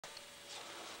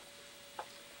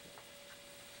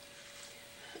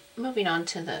moving on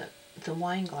to the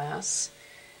wine glass,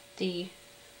 we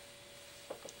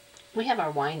have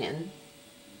our wine in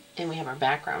and we have our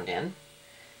background in,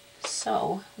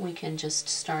 so we can just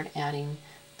start adding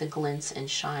the glints and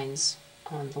shines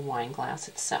on the wine glass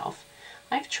itself.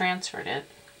 I've transferred it.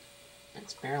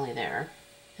 It's barely there,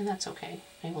 and that's okay.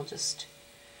 I will just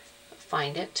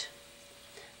find it.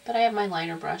 But I have my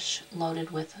liner brush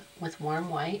loaded with warm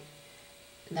white.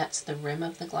 That's the rim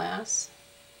of the glass.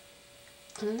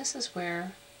 And this is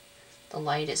where the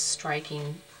light is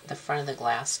striking the front of the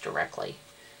glass directly.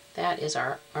 That is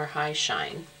our high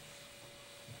shine.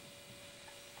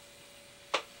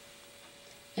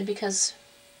 And because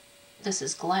this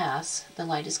is glass, the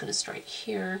light is going to strike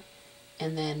here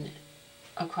and then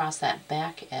across that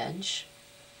back edge.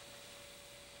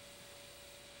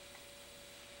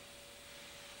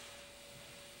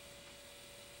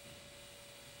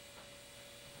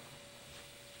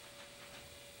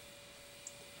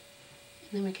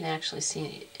 And then we can actually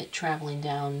see it traveling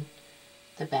down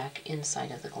the back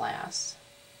inside of the glass.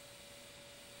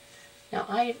 Now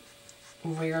I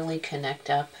rarely connect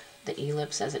up the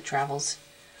ellipse as it travels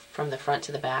from the front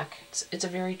to the back. It's a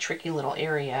very tricky little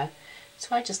area,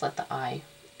 so I just let the eye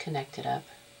connect it up.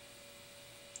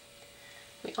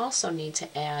 We also need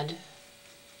to add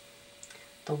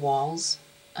the walls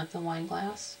of the wine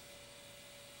glass.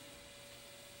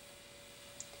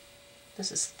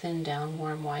 This is thinned down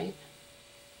warm white.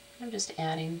 I'm just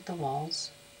adding the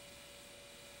walls.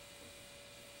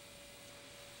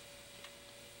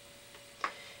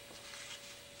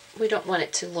 We don't want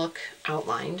it to look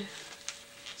outlined,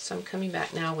 so I'm coming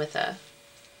back now with a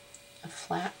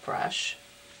flat brush.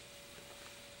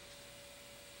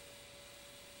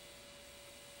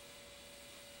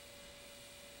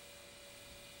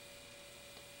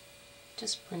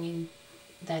 Just bringing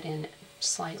that in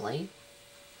slightly.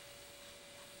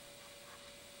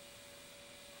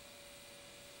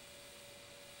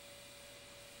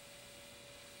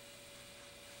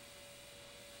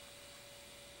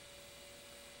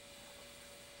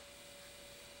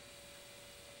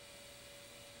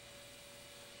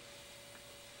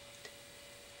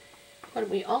 What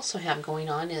we also have going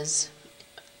on is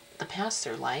the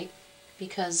pass-through light,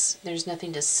 because there's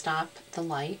nothing to stop the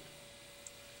light.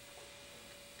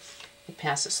 It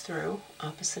passes through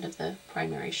opposite of the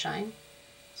primary shine.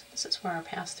 So this is where our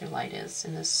pass-through light is,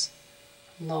 in this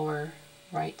lower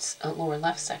lower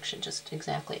left section, just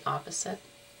exactly opposite.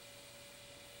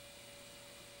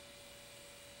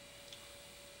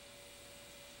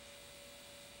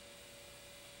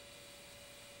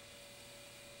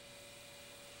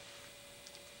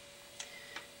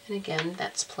 And again,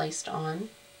 that's placed on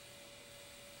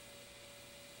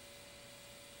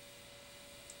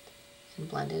and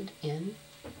blended in.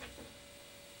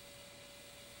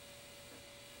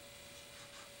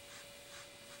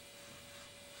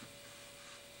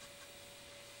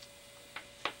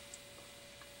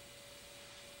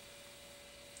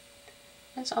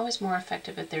 It's always more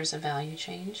effective if there's a value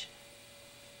change.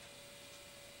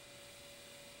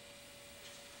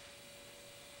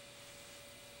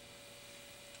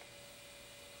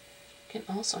 You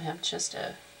can also have just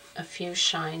a few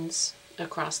shines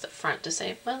across the front to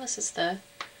say, well, this is the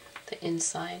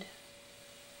inside,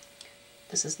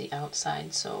 this is the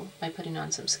outside. So by putting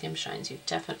on some skim shines, you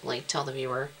definitely tell the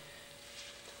viewer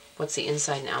what's the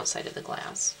inside and outside of the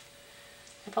glass.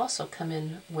 I've also come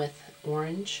in with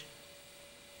orange,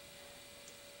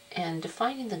 and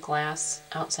defining the glass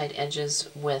outside edges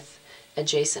with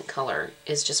adjacent color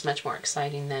is just much more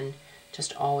exciting than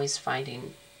just always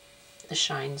finding the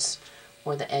shines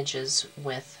or the edges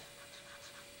with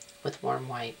warm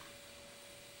white.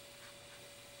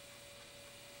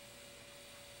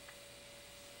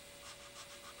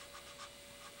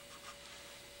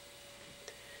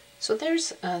 So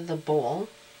there's the bowl.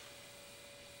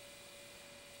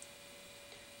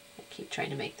 I keep trying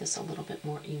to make this a little bit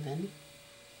more even.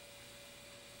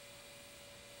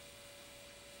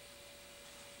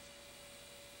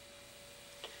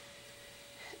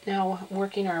 Now,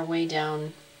 working our way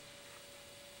down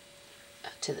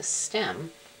to the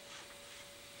stem,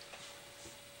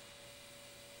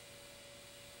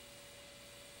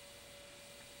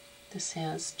 this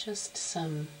has just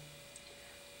some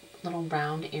little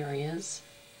round areas.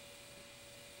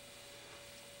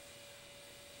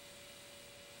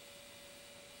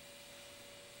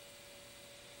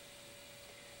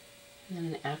 And then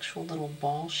an actual little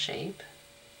ball shape.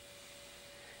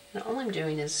 And all I'm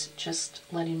doing is just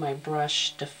letting my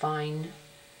brush define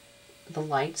the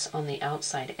lights on the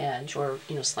outside edge, or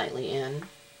slightly in.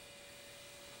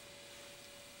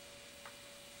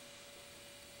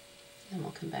 And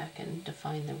we'll come back and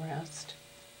define the rest.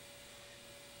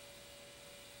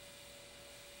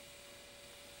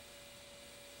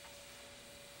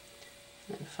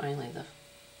 finally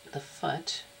the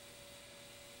foot.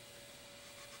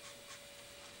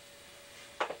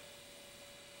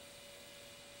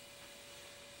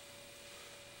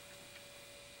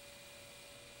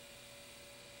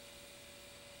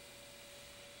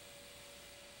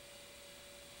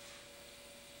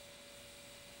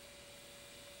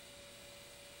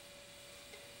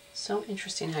 So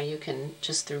interesting how you can,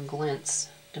 just through glints,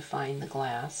 define the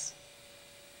glass.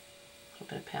 A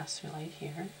little bit of pass-through light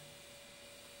here.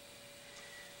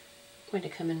 I'm going to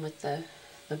come in with the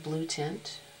blue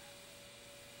tint.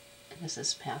 And this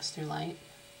is pass-through light,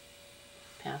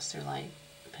 pass-through light,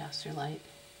 pass-through light.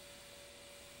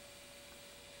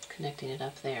 Connecting it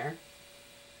up there.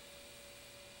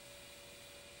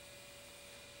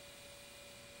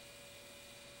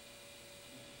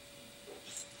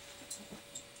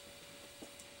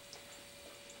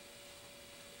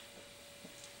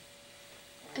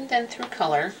 And then through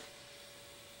color,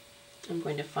 I'm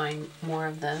going to find more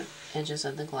of the edges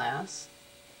of the glass.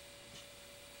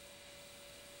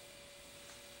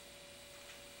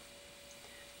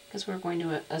 Because we're going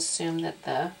to assume that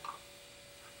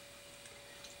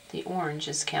the orange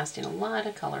is casting a lot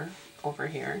of color over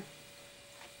here.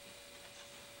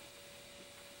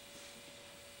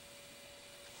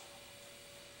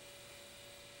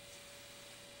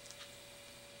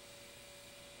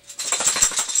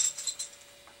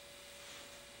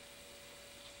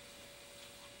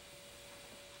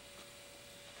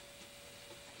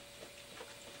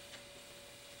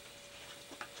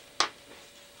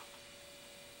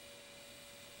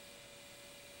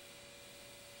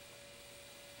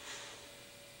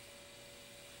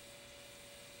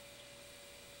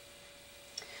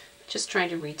 Just trying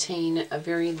to retain a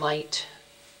very light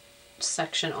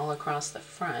section all across the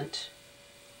front.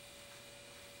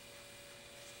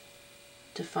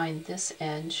 Define this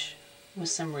edge with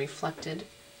some reflected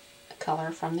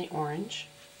color from the orange.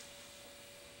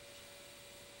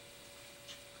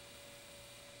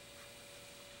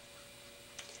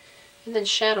 And then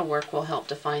shadow work will help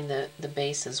define the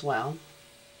base as well.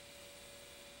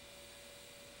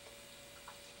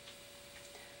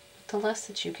 But the less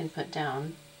that you can put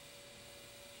down,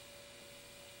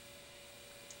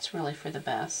 it's really for the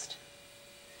best.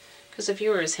 Because the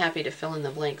viewer is happy to fill in the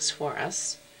blanks for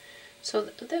us. So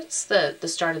that's the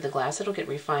start of the glass. It'll get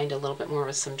refined a little bit more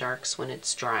with some darks when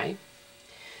it's dry.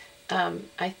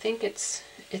 I think it's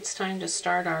time to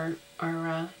start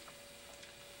our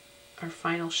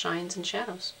final shines and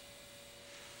shadows.